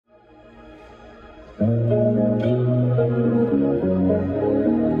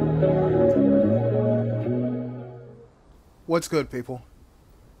What's good, people?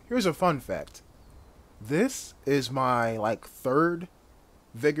 Here's a fun fact. This is my third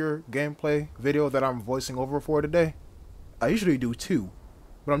Vigor gameplay video that I'm voicing over for today. I usually do two,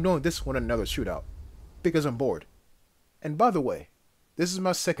 but I'm doing this one in another shootout because I'm bored. And by the way, this is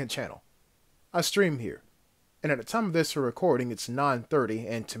my second channel. I stream here, and at the time of this recording it's 9:30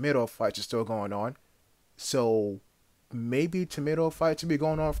 and tomato fights are still going on, so maybe tomato fights will be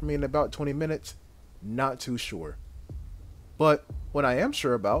going on for me in about 20 minutes, not too sure. But what I am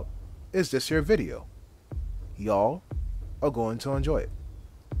sure about is this here video. Y'all are going to enjoy it.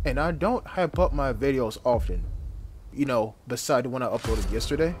 And I don't hype up my videos often, beside the one I uploaded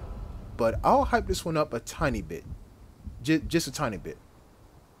yesterday, but I'll hype this one up a tiny bit. Just a tiny bit.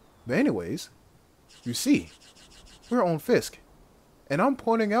 But anyways, you see, we're on Fisk, and I'm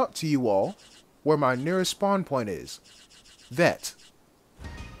pointing out to you all where my nearest spawn point is. That.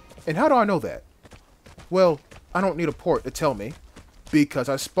 And how do I know that? Well, I don't need a port to tell me, because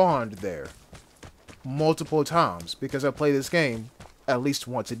I spawned there multiple times, because I play this game at least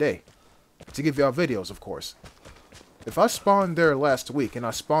once a day, to give y'all videos, of course. If I spawned there last week and I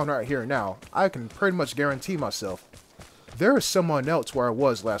spawn right here now, I can pretty much guarantee myself there is someone else where I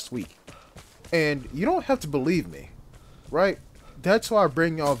was last week. And you don't have to believe me, right? That's why I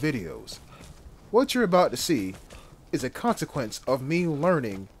bring y'all videos. What you're about to see is a consequence of me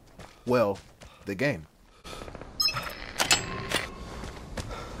learning, well, the game.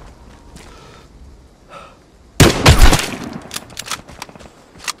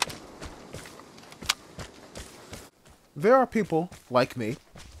 There are people, like me,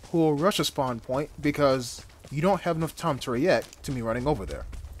 who will rush a spawn point because you don't have enough time to react to me running over there.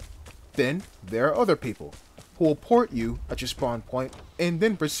 Then, there are other people who will port you at your spawn point and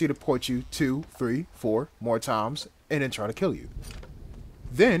then proceed to port you 2, 3, 4 more times and then try to kill you.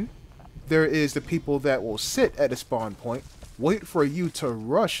 Then, there is the people that will sit at a spawn point, wait for you to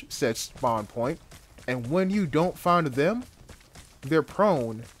rush said spawn point, and when you don't find them, they're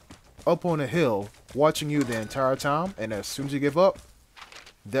prone up on a hill watching you the entire time, and as soon as you give up,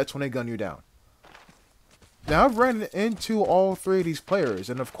 that's when they gun you down. Now, I've ran into all three of these players,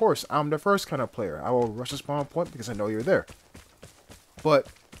 and of course, I'm the first kind of player. I will rush the spawn point because I know you're there. But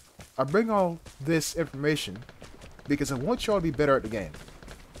I bring all this information because I want y'all to be better at the game.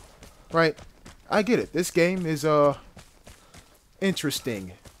 Right? I get it. This game is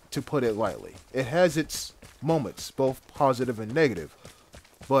interesting, to put it lightly. It has its moments, both positive and negative.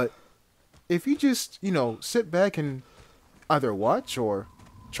 But if you just, sit back and either watch or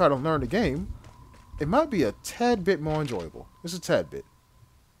try to learn the game, it might be a tad bit more enjoyable. Just a tad bit.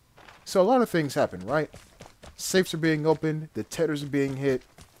 So a lot of things happen, right? Safes are being opened, detectors are being hit,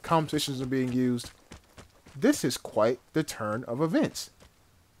 competitions are being used. This is quite the turn of events.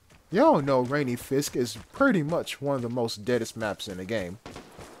 Y'all know Rainy Fisk is pretty much one of the most deadest maps in the game.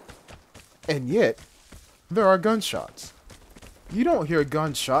 And yet, there are gunshots. You don't hear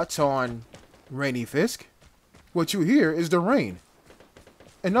gunshots on Rainy Fisk. What you hear is the rain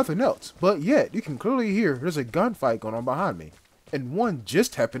and nothing else, but yet you can clearly hear there's a gunfight going on behind me, and one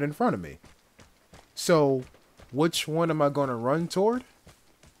just happened in front of me. So, which one am I going to run toward?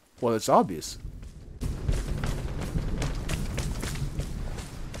 Well, it's obvious.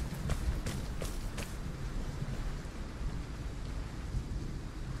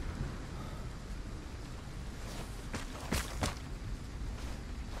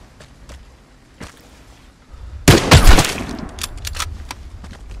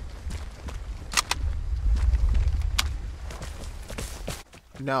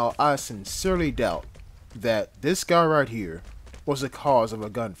 Now, I sincerely doubt that this guy right here was the cause of a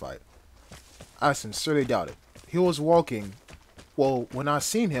gunfight. I sincerely doubt it. He was walking, well, when I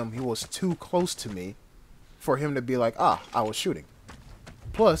seen him, he was too close to me for him to be like, I was shooting.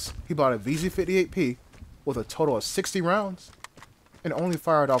 Plus, he bought a VZ58P with a total of 60 rounds and only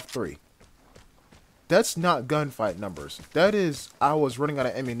fired off 3. That's not gunfight numbers. That is, I was running out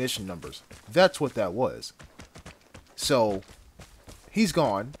of ammunition numbers. That's what that was. So, he's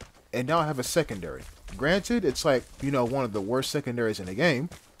gone, and now I have a secondary. Granted, it's one of the worst secondaries in the game,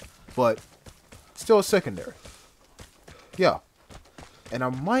 but still a secondary. Yeah. And I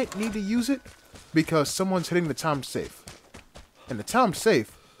might need to use it because someone's hitting the time safe. And the time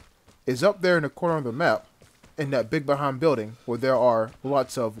safe is up there in the corner of the map in that big behind building where there are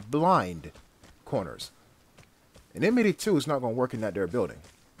lots of blind corners. And M82 is not going to work in that there building.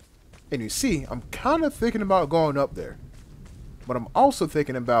 And you see, I'm kind of thinking about going up there. But I'm also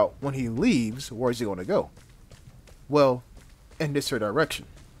thinking about when he leaves, where is he going to go? Well, in this direction.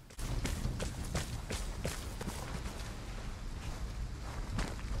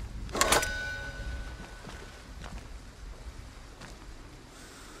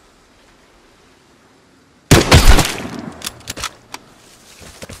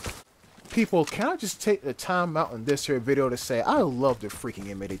 People, can I just take the time out in this here video to say I love the freaking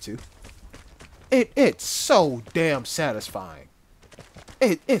M82. It's so damn satisfying.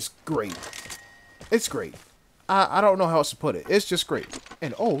 It's great. It's great. I don't know how else to put it. It's just great.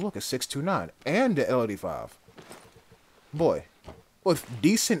 And oh, look, a 629 and the LD5. Boy, with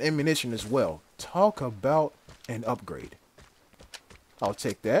decent ammunition as well. Talk about an upgrade. I'll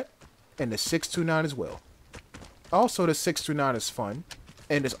take that. And the 629 as well. Also, the 629 is fun.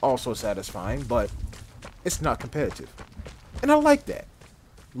 And it's also satisfying, but it's not competitive. And I like that.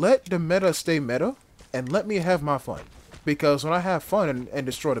 Let the meta stay meta, and let me have my fun. Because when I have fun and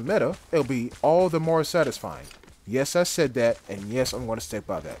destroy the meta, it'll be all the more satisfying. Yes, I said that, and yes, I'm going to stick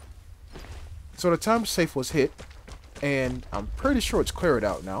by that. So the time safe was hit, and I'm pretty sure it's cleared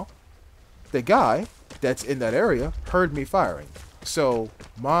out now. The guy that's in that area heard me firing. So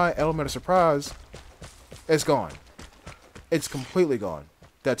my element of surprise is gone. It's completely gone.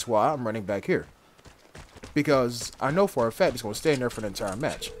 That's why I'm running back here. Because I know for a fact it's going to stay in there for the entire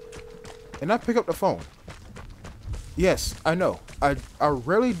match. And I pick up the phone. Yes, I know. I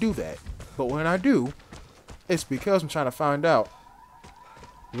rarely do that. But when I do, it's because I'm trying to find out.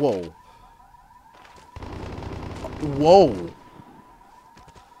 Whoa. Whoa.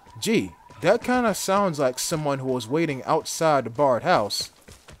 Gee, that kind of sounds like someone who was waiting outside the barred house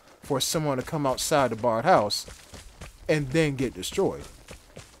for someone to come outside the barred house and then get destroyed.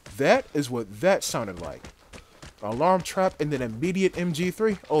 That is what that sounded like. Alarm trap and then immediate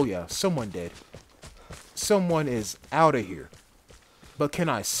MG3? Oh yeah, someone dead. Someone is out of here. But can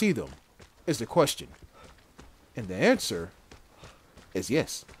I see them? Is the question. And the answer is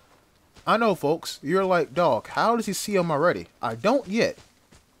yes. I know, folks, you're like, dog, how does he see them already? I don't yet.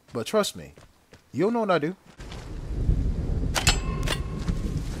 But trust me, you'll know what I do.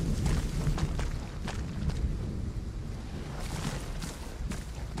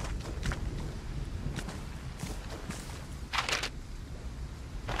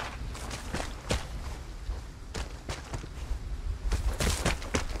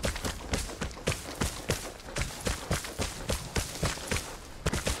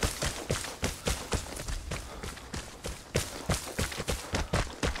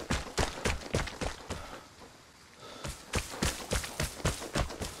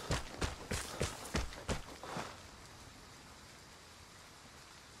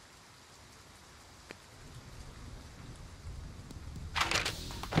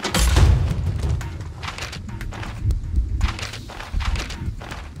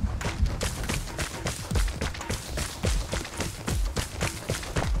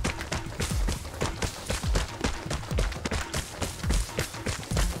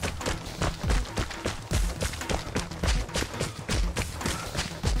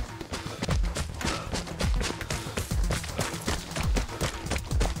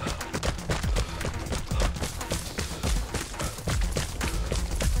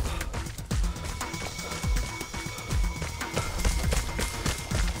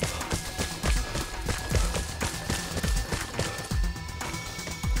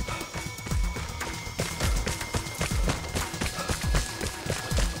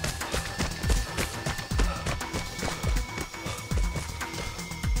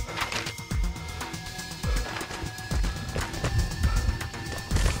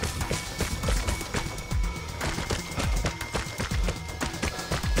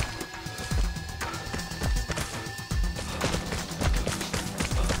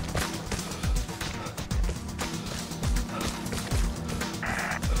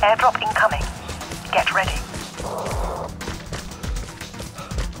 Airdrop incoming. Get ready.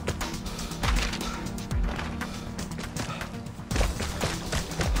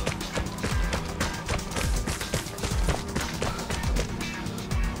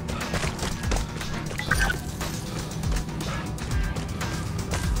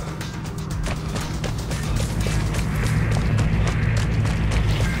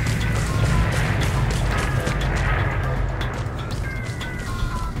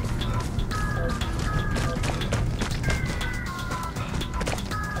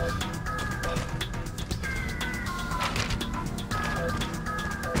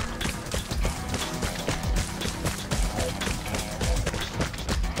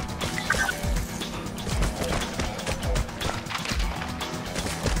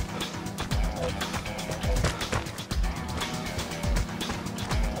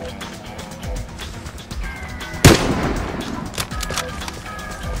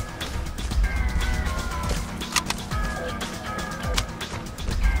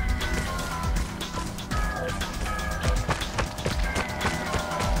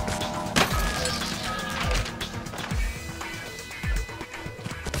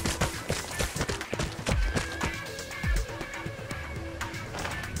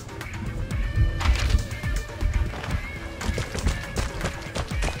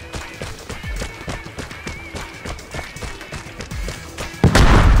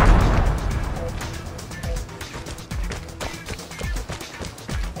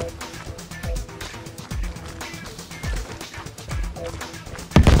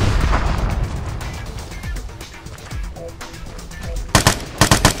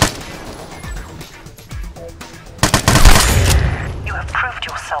 proved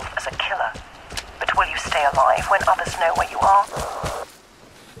yourself as a killer. But will you stay alive when others know where you are?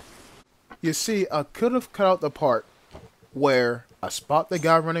 You see, I could have cut out the part where I spot the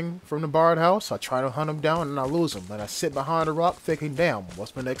guy running from the barred house, I try to hunt him down, and I lose him. And I sit behind a rock thinking, damn,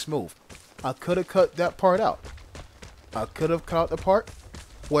 what's my next move? I could have cut that part out. I could have cut out the part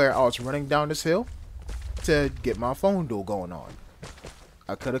where I was running down this hill to get my phone duel going on.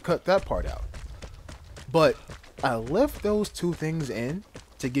 I could have cut that part out. But I left those two things in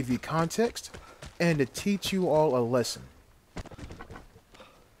to give you context and to teach you all a lesson.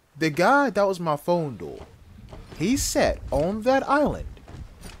 The guy that was my phone duel, he sat on that island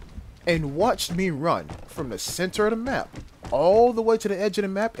and watched me run from the center of the map all the way to the edge of the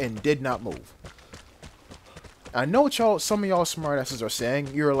map and did not move. I know what some of y'all smartasses are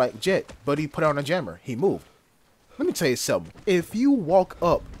saying. You're like, Jet, but he put on a jammer. He moved. Let me tell you something. If you walk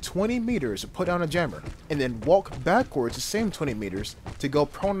up 20 meters to put down a jammer and then walk backwards the same 20 meters to go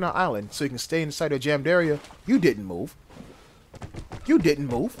prone on the island so you can stay inside a jammed area, you didn't move. You didn't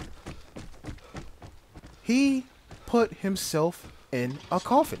move. He put himself in a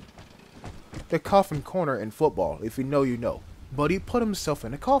coffin. The coffin corner in football, if you know, you know. But he put himself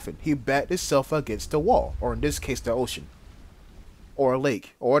in a coffin. He backed himself against the wall, or in this case, the ocean, or a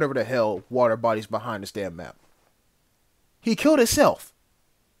lake, or whatever the hell water bodies behind this damn map. He killed himself.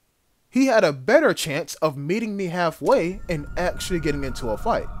 He had a better chance of meeting me halfway and actually getting into a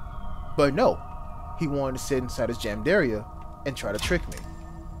fight. But no, he wanted to sit inside his jammed area and try to trick me.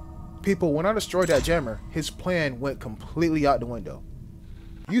 People, when I destroyed that jammer, his plan went completely out the window.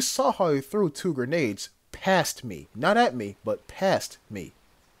 You saw how he threw 2 grenades past me. Not at me, but past me.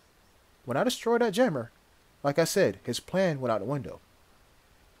 When I destroyed that jammer, like I said, his plan went out the window.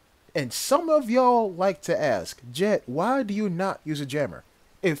 And some of y'all like to ask, Jet, why do you not use a jammer?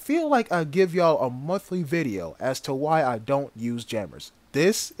 It feel like I give y'all a monthly video as to why I don't use jammers.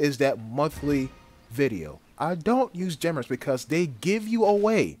 This is that monthly video. I don't use jammers because they give you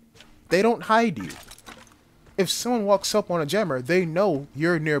away. They don't hide you. If someone walks up on a jammer, they know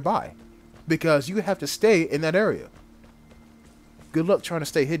you're nearby because you have to stay in that area. Good luck trying to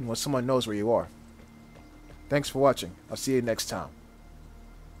stay hidden when someone knows where you are. Thanks for watching. I'll see you next time.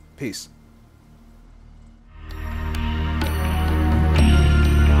 Peace.